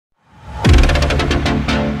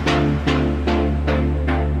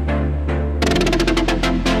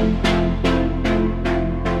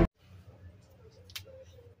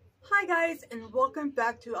guys, and welcome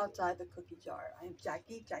back to Outside the Cookie Jar. I'm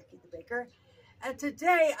Jackie the Baker, and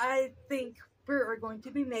today I think we're going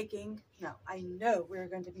to be making, no, I know we're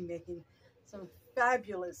going to be making some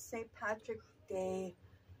fabulous St. Patrick's Day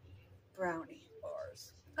brownie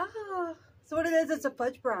bars. So what it is, it's a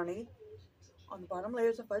fudge brownie. On the bottom layer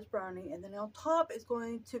is a fudge brownie, and then on top is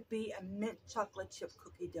going to be a mint chocolate chip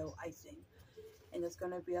cookie dough icing. And it's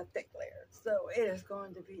going to be a thick layer. So it is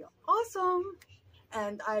going to be awesome.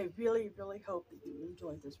 And I really hope that you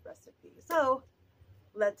enjoy this recipe. So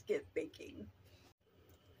let's get baking.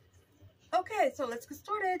 Okay, so let's get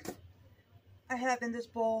started. I have in this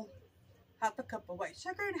bowl half a cup of white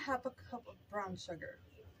sugar and half a cup of brown sugar.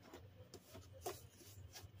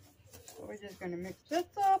 So we're just going to mix this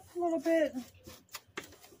up a little bit.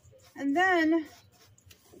 And then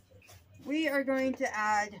we are going to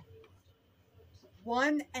add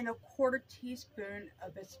 1 1/4 teaspoon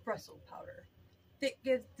of espresso powder.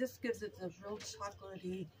 This gives it a real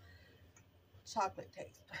chocolatey chocolate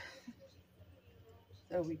taste.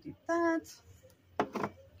 So we do that.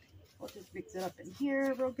 We'll just mix it up in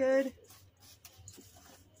here real good.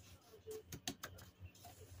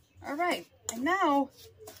 All right, and now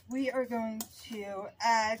we are going to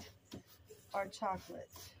add our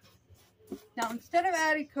chocolate. Now, instead of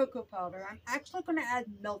adding cocoa powder, I'm actually going to add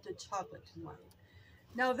melted chocolate to mine.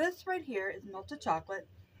 Now, this right here is melted chocolate.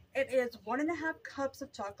 It is 1 1/2 cups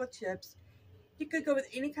of chocolate chips. You could go with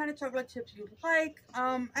any kind of chocolate chips you like.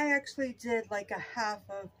 I actually did like a half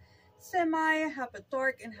of semi, half a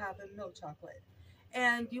dark, and half a milk chocolate.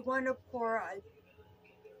 And you want to pour a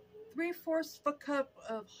 3/4 of a cup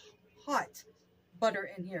of hot butter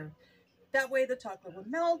in here. That way the chocolate will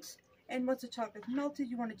melt. And once the chocolate's melted,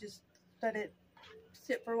 you want to just let it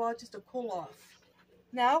sit for a while just to cool off.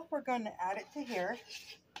 Now we're going to add it to here.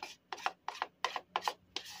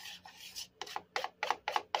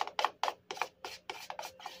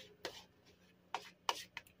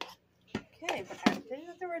 Okay, but after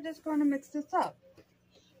this, we're just going to mix this up.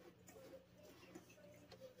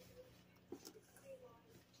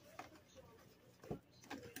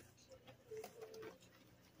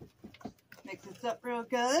 Mix this up real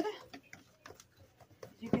good.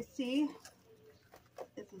 As you can see,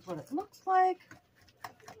 this is what it looks like.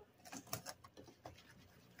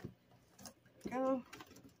 Go.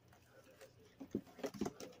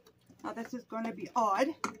 Now this is going to be odd.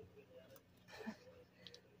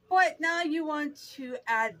 But now you want to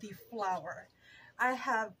add the flour. I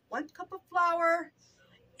have 1 cup of flour,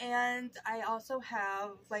 and I also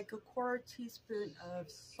have like a 1/4 teaspoon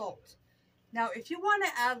of salt. Now, if you want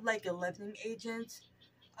to add like a leavening agent,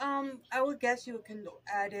 I would guess you can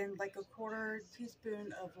add in like a 1/4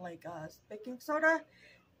 teaspoon of like baking soda.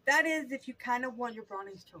 That is if you kind of want your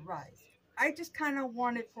brownies to rise. I just kind of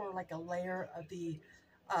want it for like a layer of the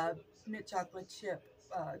mint chocolate chip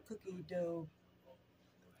cookie dough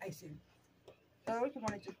icing. So you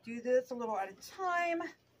want to just do this a little at a time.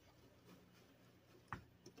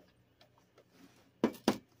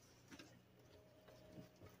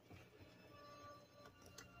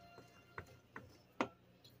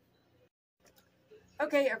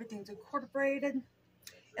 Okay, everything's incorporated.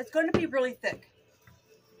 It's going to be really thick.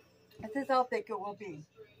 This is how thick it will be.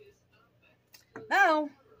 Now,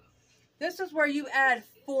 this is where you add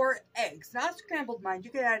 4 eggs. Not scrambled, mind.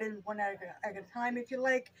 You can add in 1 egg at a time if you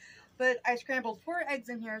like. But I scrambled 4 eggs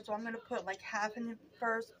in here, so I'm going to put like half in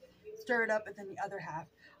first, stir it up, and then the other half.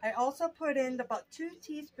 I also put in about 2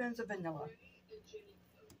 teaspoons of vanilla.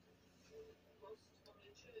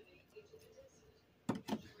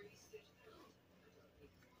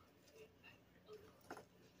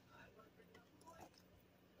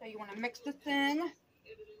 So you want to mix this in.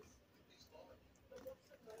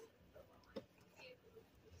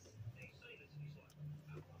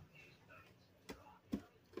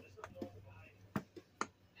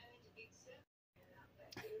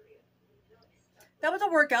 That was a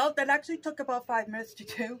workout. That actually took about 5 minutes to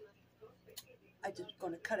do. I'm just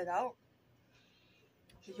going to cut it out.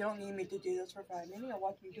 You don't need me to do this for 5 minutes. Or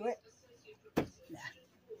watch me do it. Nah.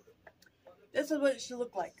 This is what it should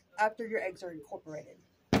look like after your eggs are incorporated.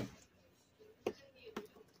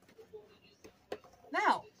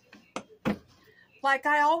 Now, like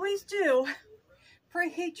I always do,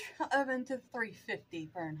 preheat your oven to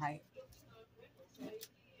 350 Fahrenheit.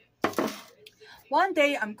 One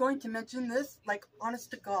day I'm going to mention this, like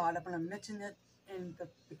honest to God, I'm going to mention it in the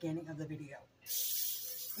beginning of the video.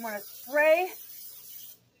 I'm going to spray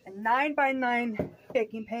a 9x9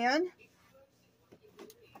 baking pan.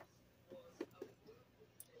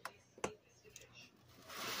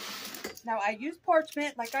 Now I use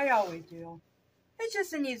parchment like I always do. It's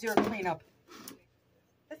just an easier cleanup.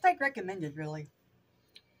 It's like recommended, really.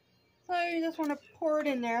 So you just want to pour it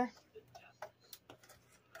in there.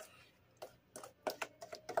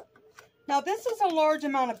 Now this is a large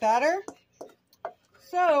amount of batter.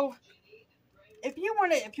 So if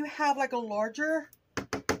you have like a larger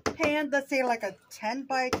pan, let's say like a 10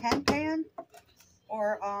 by 10 pan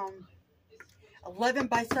or 11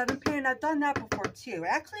 by 7 pan. I've done that before too.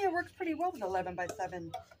 Actually, it works pretty well with 11 by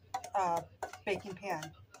 7 baking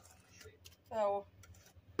pan. So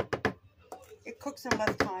it cooks in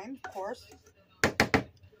less time, of course.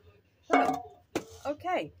 So,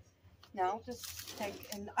 okay. Now just take,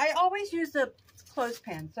 and I always use a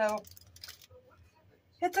clothespin. So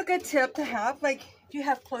it's a good tip to have. Like if you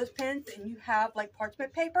have clothespins and you have like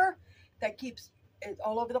parchment paper that keeps it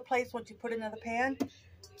all over the place once you put it in the pan,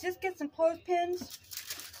 just get some clothespins.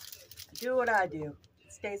 Do what I do.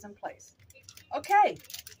 It stays in place. Okay.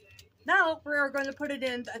 Now we're going to put it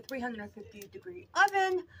in a 350-degree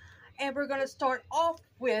oven, and we're going to start off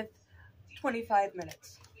with 25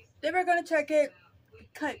 minutes. Then we're going to check it.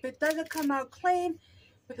 If it doesn't come out clean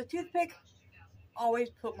with a toothpick, always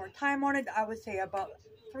put more time on it. I would say about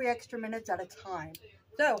 3 extra minutes at a time.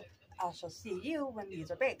 So I shall see you when these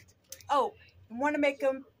are baked. Oh, you want to make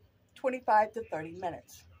them 25 to 30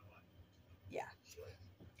 minutes. Yeah.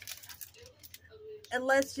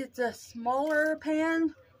 Unless it's a smaller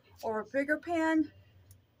pan or a bigger pan,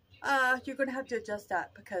 you're going to have to adjust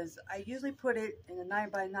that, because I usually put it in a 9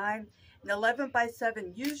 by 9. An 11 by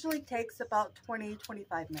 7 usually takes about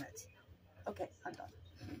 20-25 minutes. Okay, I'm done.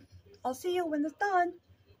 I'll see you when it's done.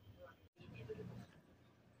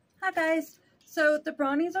 Hi guys. So the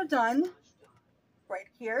brownies are done right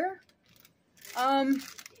here.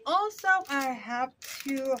 Also, I have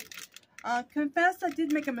to confess I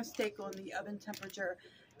did make a mistake on the oven temperature.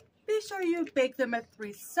 Be sure you bake them at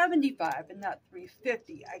 375 and not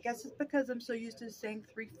 350. I guess it's because I'm so used to saying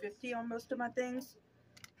 350 on most of my things.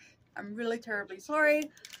 I'm really terribly sorry.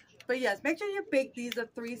 But yes, make sure you bake these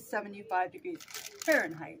at 375 degrees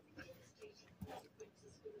Fahrenheit.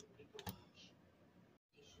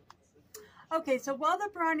 Okay, so while the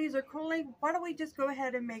brownies are cooling, why don't we just go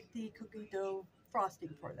ahead and make the cookie dough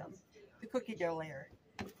frosting for them, the cookie dough layer.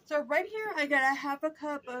 So right here, I got a half a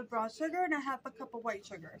cup of brown sugar and a half a cup of white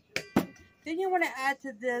sugar. Then you want to add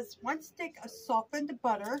to this 1 stick of softened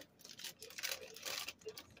butter.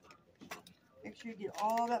 Make sure you get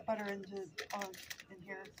all that butter in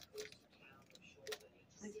here.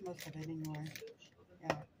 At least most of it anyway.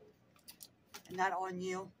 Yeah. And not on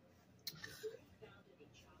you.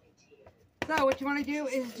 So what you want to do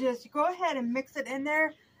is just go ahead and mix it in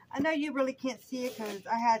there. I know you really can't see it because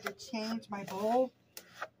I had to change my bowl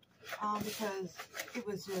because it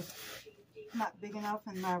was just not big enough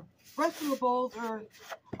and my rest of the bowls are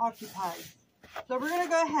occupied. So we're going to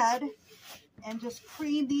go ahead and just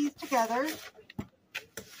cream these together.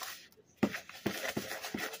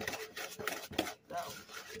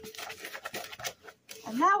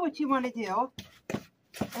 And now what you want to do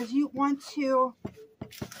is you want to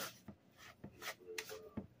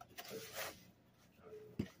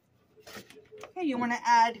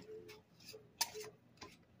add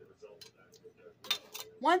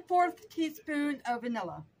 1/4 teaspoon of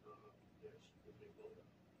vanilla.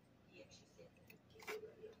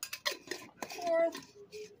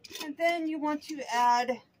 And then you want to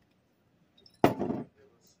add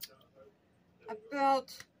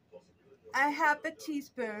about a half a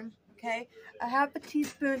teaspoon, okay? A half a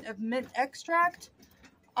teaspoon of mint extract.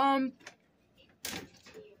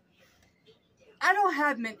 I don't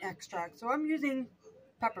have mint extract, so I'm using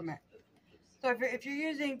peppermint. So if you're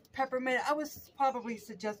using peppermint, I would probably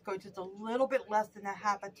suggest going just a little bit less than a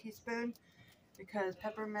half a teaspoon, because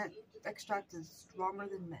peppermint extract is stronger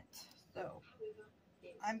than mint. So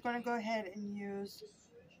I'm going to go ahead and use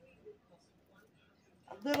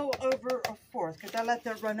a little over 1/4 because I let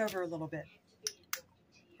that run over a little bit.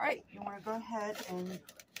 All right, you want to go ahead and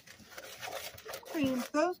cream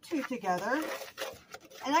those two together.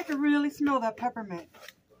 And I can really smell that peppermint.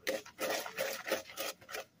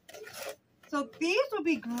 So these will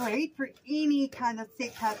be great for any kind of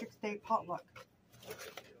St. Patrick's Day potluck.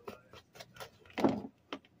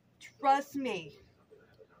 Trust me,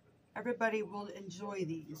 everybody will enjoy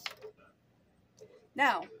these.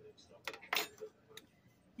 Now,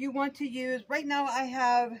 you want to use, right now I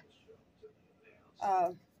have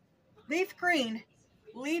leaf green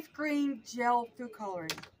gel food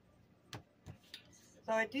coloring.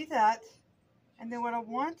 So I do that, and then what I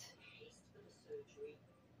want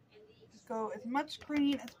is go as much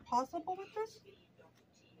green as possible with this.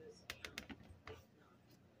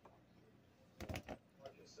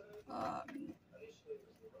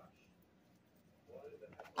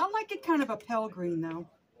 I like it kind of a pale green though.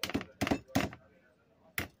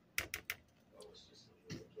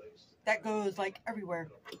 That goes like everywhere.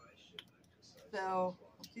 So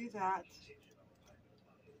we'll do that.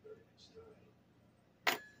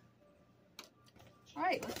 All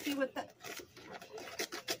right, let's see what that.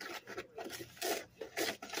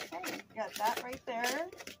 Okay, got that right there.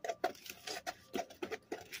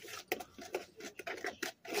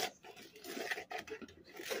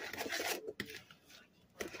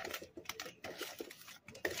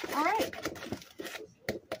 All right.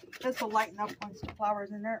 This will lighten up once the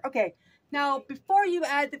flour's in there. Okay, now before you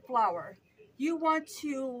add the flour, you want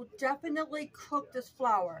to definitely cook this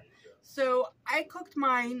flour. So I cooked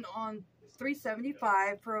mine on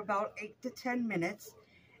 375 for about 8 to 10 minutes,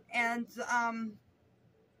 and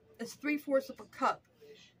it's 3/4 of a cup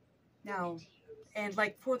now, and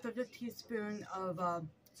like 1/4 of a teaspoon of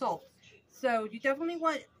salt. So you definitely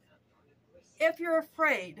want, if you're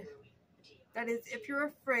afraid, that is, if you're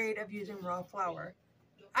afraid of using raw flour.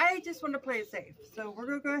 I just want to play it safe, so we're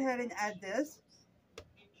gonna go ahead and add this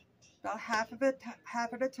about half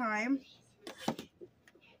at a time.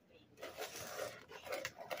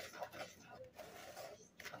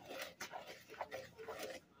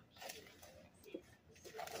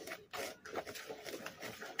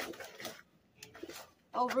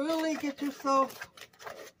 I'll really get yourself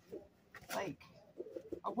like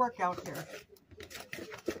a workout here.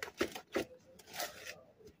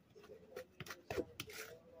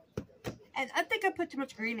 And I think I put too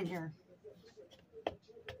much green in here.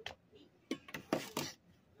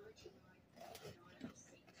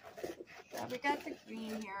 So we got the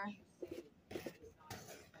green here.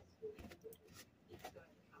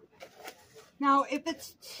 Now, if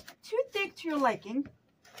it's too thick to your liking,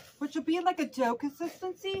 which will be like a dough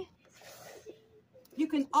consistency, you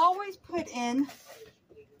can always put in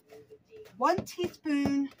 1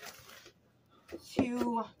 teaspoon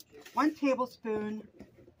to 1 tablespoon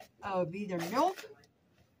of either milk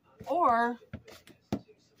or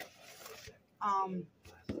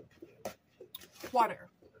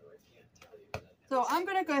water. So I'm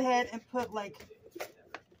gonna go ahead and put like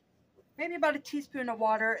maybe about a teaspoon of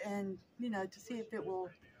water, and to see if it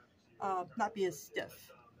will not be as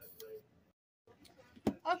stiff.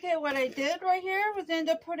 Okay, what I did right here was end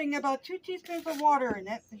up putting about 2 teaspoons of water in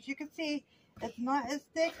it. As you can see, it's not as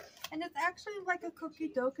thick, and it's actually like a cookie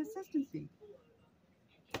dough consistency.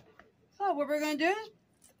 So what we're going to do is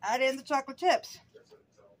add in the chocolate chips.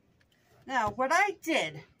 Now, what I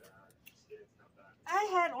did, I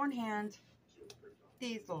had on hand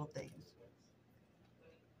these little things.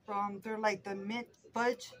 They're like the mint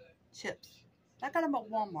fudge chips. I got them at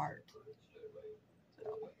Walmart.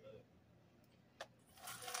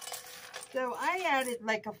 So I added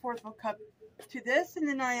like a 1/4 of a cup to this, and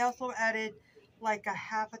then I also added like a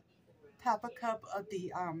half a cup of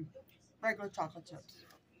the regular chocolate chips.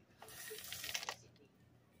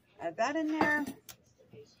 Add that in there.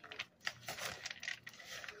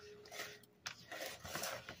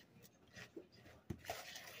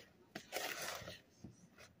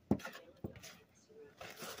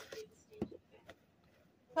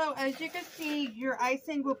 So as you can see, your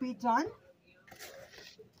icing will be done.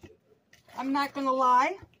 I'm not going to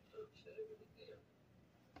lie.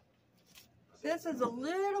 This is a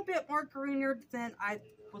little bit more greener than I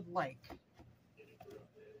would like.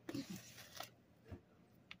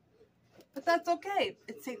 But that's okay.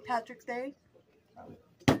 It's St. Patrick's Day.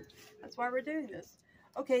 That's why we're doing this.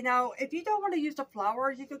 Okay, now if you don't want to use the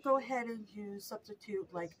flour, you could go ahead and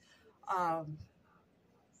substitute like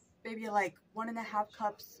maybe like 1.5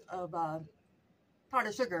 cups of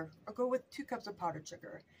powdered sugar, or go with 2 cups of powdered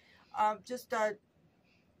sugar. Just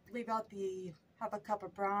leave out the half a cup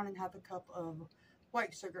of brown and half a cup of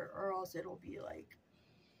white sugar, or else it'll be like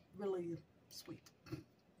really sweet.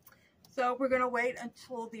 So we're going to wait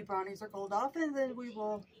until the brownies are cooled off, and then we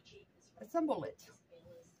will assemble it.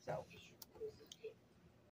 So,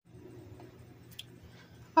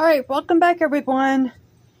 all right, welcome back everyone.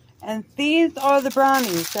 And these are the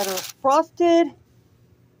brownies that are frosted,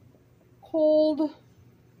 cold.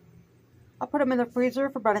 I'll put them in the freezer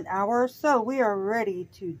for about an hour, so we are ready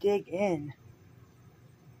to dig in.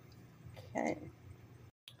 Okay.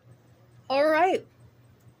 All right,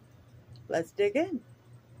 let's dig in.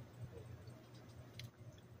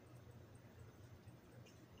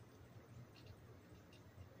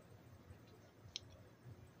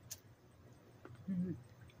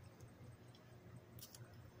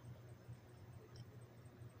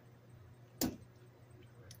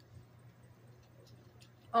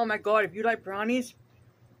 Oh my god, if you like brownies,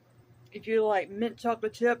 if you like mint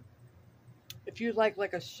chocolate chip, if you like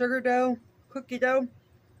a sugar dough, cookie dough,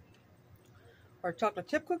 or chocolate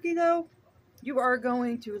chip cookie though, you are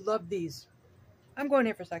going to love these. I'm going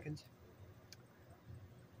in for seconds.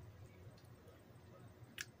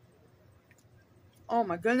 Oh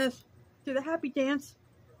my goodness. Do the happy dance.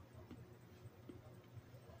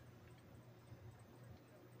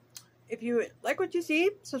 If you like what you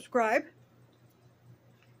see, subscribe.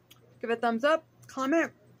 Give it a thumbs up,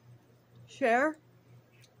 comment, share.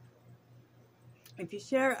 If you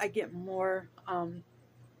share, I get more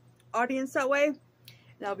audience that way.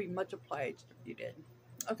 And I'll be much obliged if you did.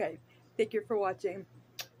 Okay, thank you for watching.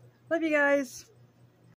 Love you guys.